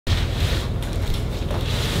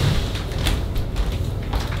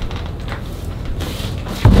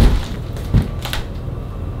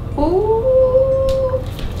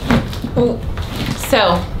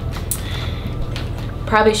So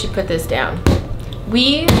probably should put this down.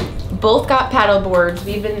 We both got paddle boards.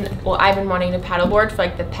 I've been wanting to paddleboard for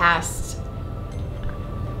like the past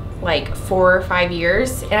like 4 or 5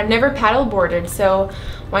 years, and I've never paddleboarded, so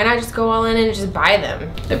why not just go all in and just buy them?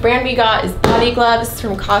 The brand we got is BODYGLOVES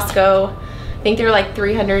from Costco. I think they're like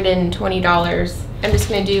 $320. I'm just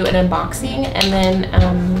gonna do an unboxing and then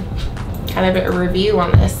kind of a review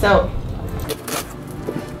on this. So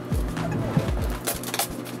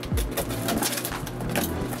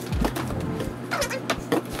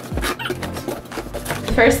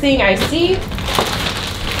the first thing I see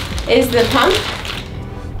is the pump.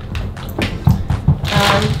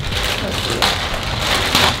 Let's see.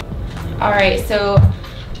 All right, so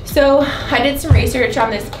I did some research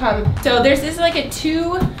on this pump. So there's this like a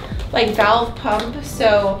 2 like valve pump.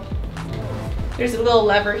 So there's a little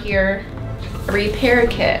lever here, a repair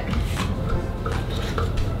kit.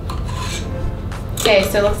 Okay,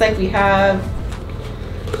 so it looks like we have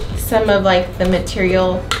some of like the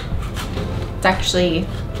material. It's actually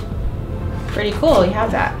pretty cool. We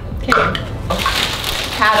have that. Okay,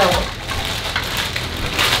 paddle.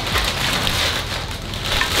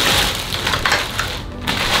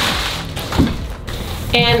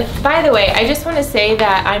 And by the way, I just want to say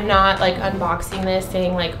that I'm not like unboxing this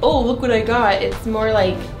saying like, oh, look what I got. It's more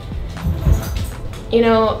like, you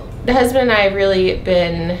know, the husband and I have really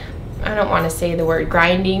been, I don't want to say the word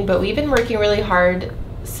grinding, but we've been working really hard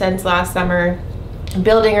since last summer,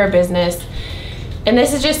 building our business. And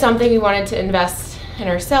this is just something we wanted to invest in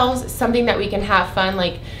ourselves, something that we can have fun.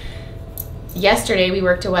 Like yesterday we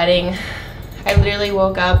worked a wedding. I literally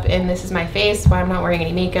woke up and this is my face while I'm not wearing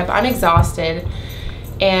any makeup. I'm exhausted.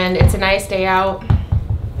 And it's a nice day out.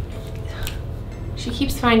 She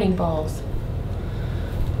keeps finding balls.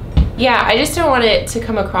 Yeah, I just don't want it to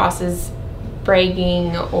come across as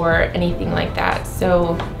bragging or anything like that.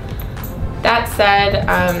 So that said,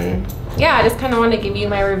 yeah, I just kind of want to give you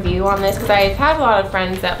my review on this because I've had a lot of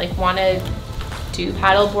friends that like want to do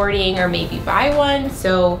paddle boarding or maybe buy one.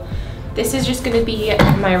 So this is just going to be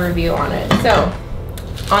my review on it. So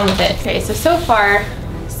on with it. Okay, so far,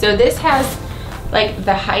 so this has like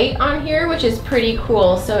the height on here, which is pretty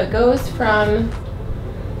cool. So it goes from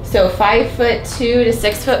 5'2" to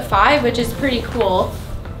 6'5", which is pretty cool.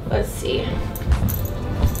 Let's see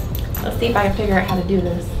if I can figure out how to do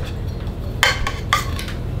this.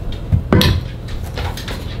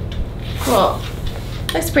 Cool,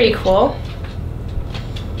 looks pretty cool.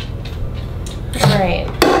 All right.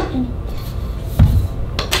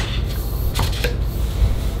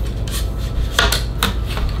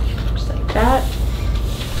 Just like that.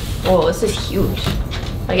 Whoa, this is huge.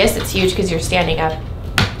 I guess it's huge because you're standing up.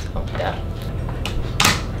 Oh, duh.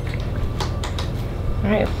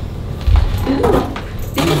 All right.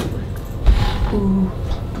 Ooh.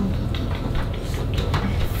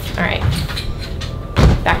 All right.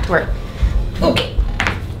 Back to work. Okay.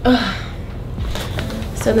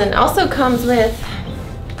 So then it also comes with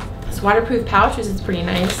this waterproof pouch, which is pretty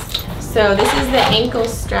nice. So this is the ankle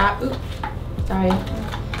strap. Oops, sorry.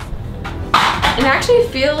 It actually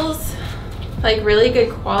feels like really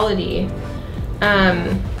good quality.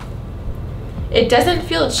 It doesn't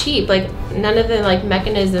feel cheap. Like none of the like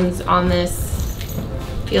mechanisms on this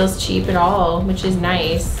feels cheap at all, which is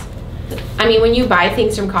nice. I mean, when you buy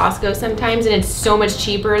things from Costco sometimes and it's so much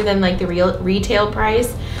cheaper than like the real retail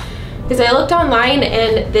price. Because I looked online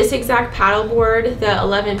and this exact paddleboard, the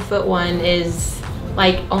 11-foot one, is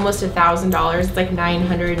like almost $1,000. It's like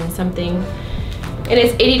 900 and something. And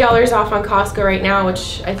it's $80 off on Costco right now,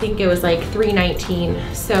 which I think it was like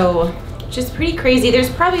 $319. So just pretty crazy. There's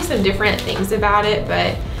probably some different things about it,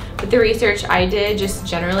 but with the research I did, just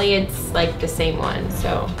generally it's like the same one.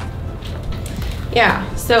 So yeah,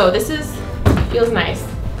 so this feels nice.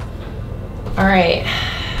 All right,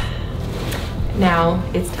 now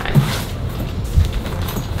it's time.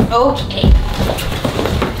 Okay.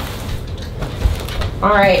 All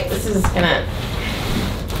right, this is gonna,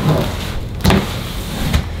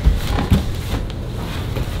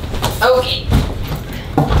 okay.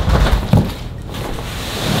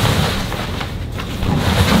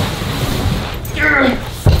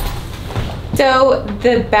 So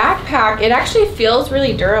the backpack, it actually feels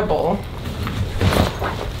really durable.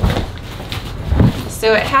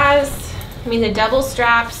 So it has, I mean, the double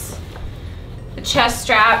straps, the chest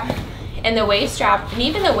strap, and the waist strap, and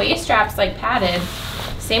even the waist strap's like padded.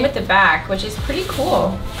 Same with the back, which is pretty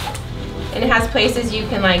cool. And it has places you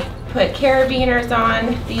can like put carabiners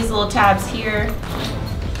on, these little tabs here.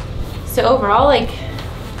 So overall, like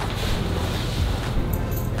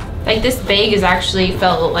this bag is actually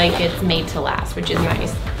felt like it's made to last, which is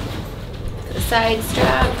nice. side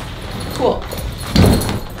strap. Cool.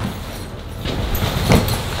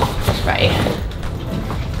 Right.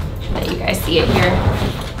 Let you guys see it here.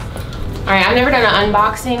 All right, I've never done an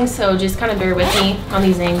unboxing, so just kind of bear with me on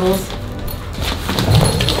these angles.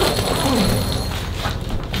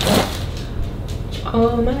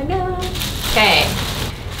 Oh my God. Okay.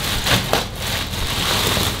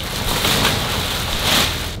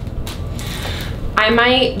 I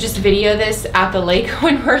might just video this at the lake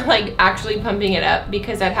when we're like actually pumping it up,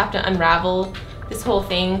 because I'd have to unravel this whole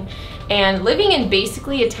thing. And living in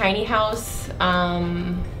basically a tiny house,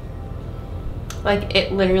 like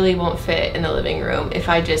it literally won't fit in the living room if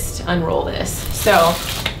I just unroll this. So,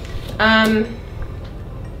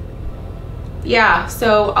 yeah,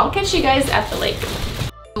 so I'll catch you guys at the lake.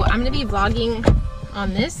 So I'm gonna be vlogging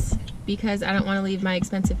on this because I don't want to leave my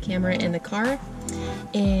expensive camera in the car.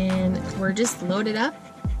 And we're just loaded up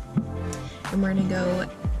and we're gonna go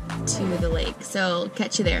to the lake. So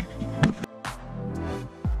catch you there.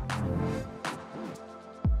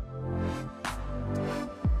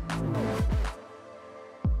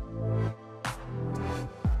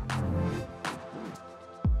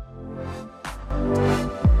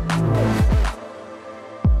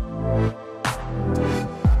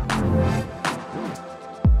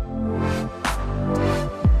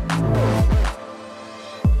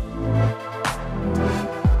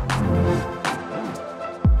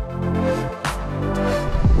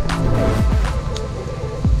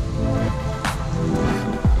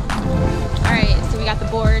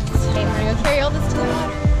 Boards. Okay, we're gonna go carry all this to the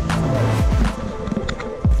water.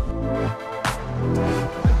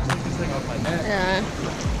 Yeah.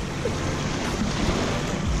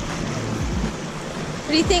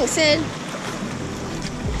 What do you think, Sid?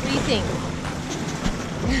 What do you think?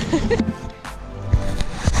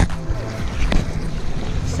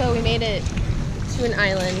 So we made it to an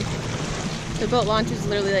island. The boat launch was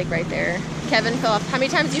literally like right there. Kevin fell off. How many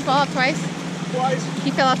times did you fall off? Twice? Twice.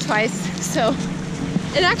 He fell off twice. So.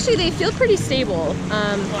 And actually, they feel pretty stable.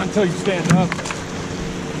 Until you stand up.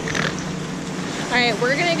 All right,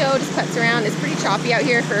 we're gonna go just putz around. It's pretty choppy out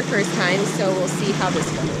here for our first time, so we'll see how this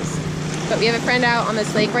goes. But we have a friend out on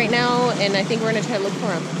this lake right now, and I think we're gonna try to look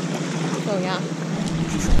for him. So yeah.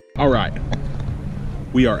 All right,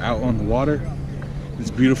 we are out on the water.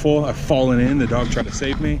 It's beautiful. I've fallen in. The dog tried to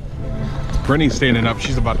save me. Brittany's standing up.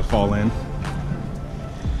 She's about to fall in.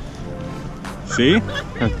 See?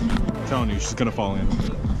 I'm telling you, she's gonna fall in.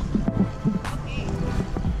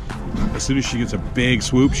 As soon as she gets a big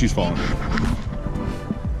swoop, she's falling in.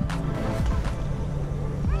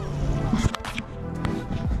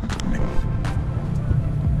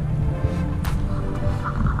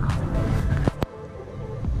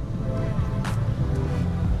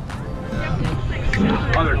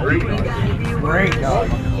 Oh, they're great dogs. Great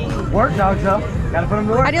dogs. Work dogs though. Gotta put them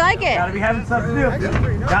to work. How do you like it? Gotta be having stuff to do.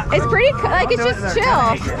 It's pretty, like it's just chill.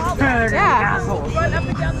 Yeah. All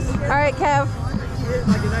right, Kev.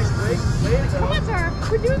 Come on, sir.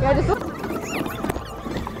 We're doing yeah, just look.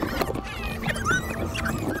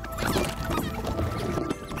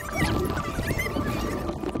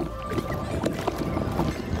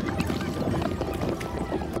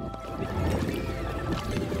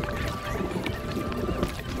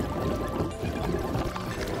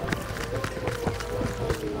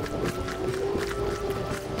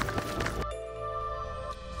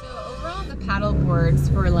 Paddle boards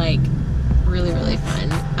were like really fun.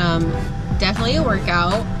 Definitely a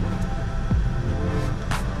workout.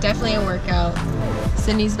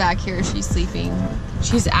 Sydney's back here, she's sleeping.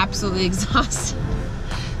 She's absolutely exhausted.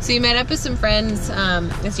 So we met up with some friends,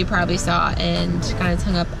 as you probably saw, and kind of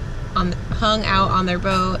hung out on their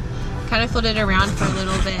boat, kind of floated around for a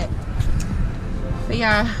little bit. But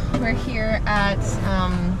yeah, we're here at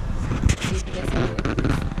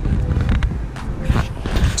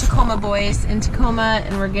Tacoma Boys in Tacoma,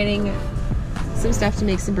 and we're getting some stuff to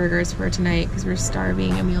make some burgers for tonight because we're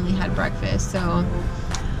starving and we only had breakfast. So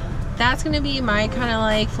that's gonna be my kind of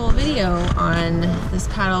like full video on this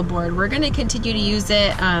paddle board. We're gonna continue to use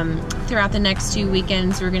it throughout the next 2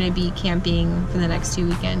 weekends. We're gonna be camping for the next 2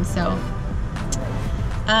 weekends. So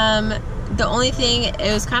the only thing,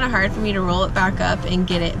 it was kind of hard for me to roll it back up and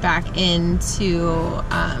get it back into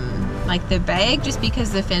like the bag, just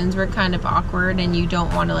because the fins were kind of awkward and you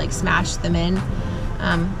don't want to like smash them in,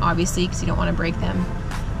 obviously, because you don't want to break them.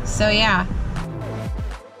 So yeah.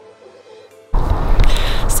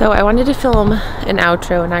 So I wanted to film an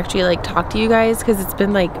outro and actually like talk to you guys, because it's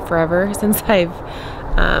been like forever since I've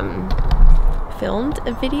filmed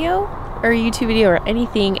a video or a YouTube video or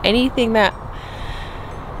anything that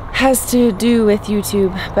has to do with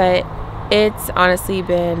YouTube. But it's honestly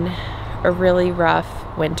been a really rough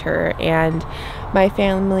winter, and my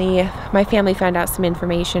family found out some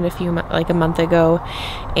information like a month ago,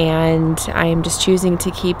 and I am just choosing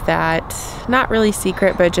to keep that not really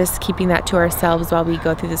secret, but just keeping that to ourselves while we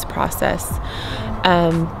go through this process.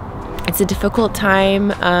 It's a difficult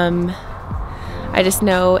time. I just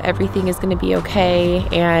know everything is going to be okay,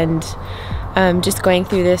 and just going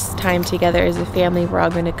through this time together as a family, we're all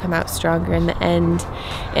going to come out stronger in the end.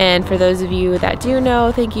 And for those of you that do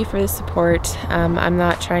know, thank you for the support. I'm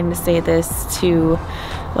not trying to say this to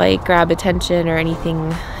like grab attention or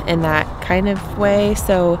anything in that kind of way.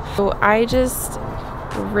 So I just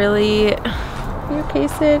really, you okay,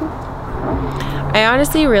 Sid? I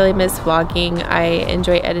honestly really miss vlogging. I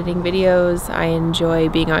enjoy editing videos. I enjoy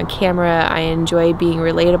being on camera. I enjoy being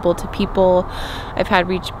relatable to people. I've had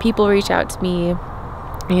people reach out to me,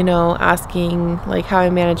 you know, asking like how I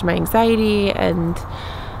manage my anxiety and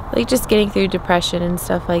like just getting through depression and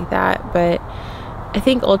stuff like that. But I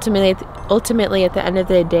think ultimately at the end of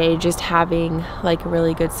the day, just having like a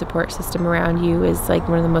really good support system around you is like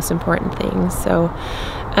one of the most important things. So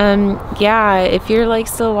yeah, if you're like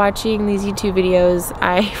still watching these YouTube videos,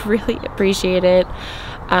 I really appreciate it.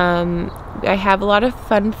 I have a lot of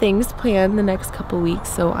fun things planned the next couple weeks,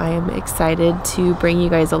 so I am excited to bring you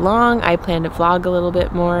guys along. I plan to vlog a little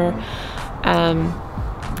bit more.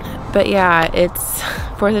 But yeah, it's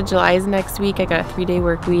 4th of July is next week. I got a 3-day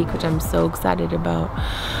work week, which I'm so excited about.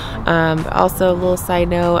 Also, a little side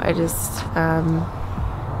note, I just,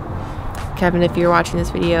 Kevin, if you're watching this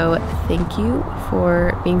video, thank you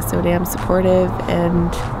for being so damn supportive,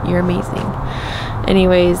 and you're amazing.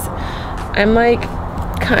 Anyways, I'm like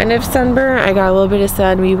kind of sunburned. I got a little bit of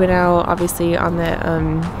sun. We went out obviously on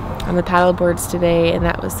the paddle boards today, and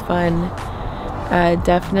that was fun.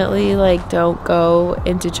 Definitely like don't go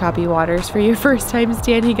into choppy waters for your first time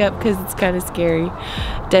standing up, because it's kind of scary.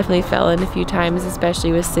 Definitely fell in a few times,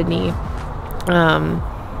 especially with Sydney.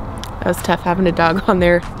 That was tough having a dog on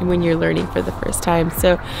there when you're learning for the first time.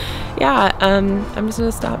 So yeah, I'm just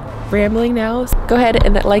gonna stop rambling now. Go ahead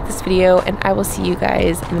and like this video, and I will see you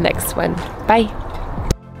guys in the next one. Bye.